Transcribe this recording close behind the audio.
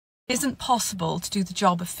isn't possible to do the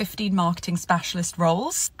job of 15 marketing specialist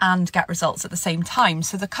roles and get results at the same time.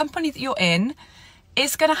 So the company that you're in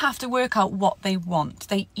is going to have to work out what they want.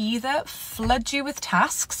 They either flood you with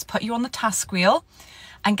tasks, put you on the task wheel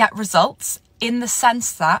and get results in the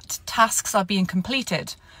sense that tasks are being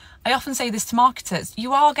completed. I often say this to marketers,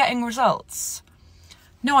 you are getting results.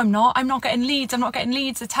 No, I'm not. I'm not getting leads. I'm not getting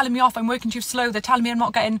leads. They're telling me off. I'm working too slow. They're telling me I'm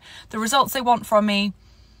not getting the results they want from me.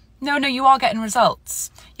 No, you are getting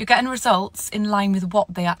results. You're getting results in line with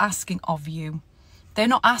what they are asking of you. They're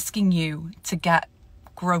not asking you to get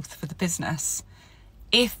growth for the business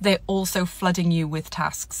if they're also flooding you with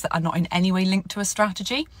tasks that are not in any way linked to a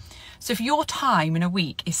strategy. So if your time in a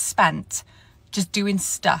week is spent just doing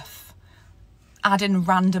stuff, adding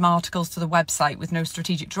random articles to the website with no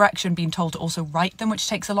strategic direction, being told to also write them, which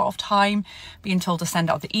takes a lot of time, being told to send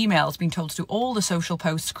out the emails, being told to do all the social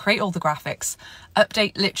posts, create all the graphics,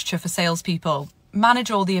 update literature for salespeople, manage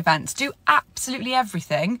all the events, do absolutely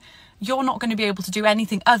everything, you're not going to be able to do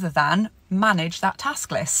anything other than manage that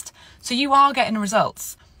task list. So you are getting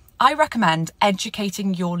results. I recommend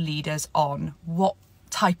educating your leaders on what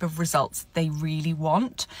type of results they really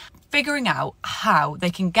want, figuring out how they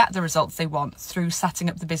can get the results they want through setting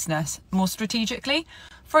up the business more strategically.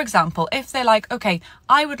 For example, if they're like, okay,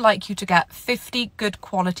 I would like you to get 50 good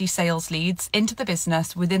quality sales leads into the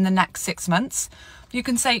business within the next 6 months, you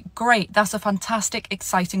can say, great, that's a fantastic,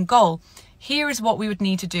 exciting goal. Here is what we would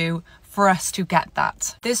need to do for us to get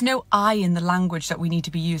that. There's no I in the language that we need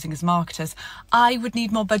to be using as marketers. I would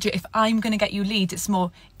need more budget if I'm going to get you leads. It's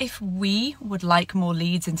more, if we would like more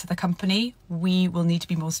leads into the company, we will need to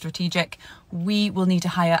be more strategic. We will need to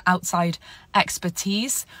hire outside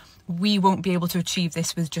expertise. We won't be able to achieve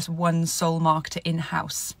this with just one sole marketer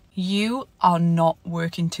in-house. You are not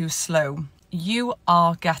working too slow. You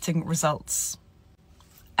are getting results.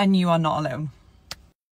 And you are not alone.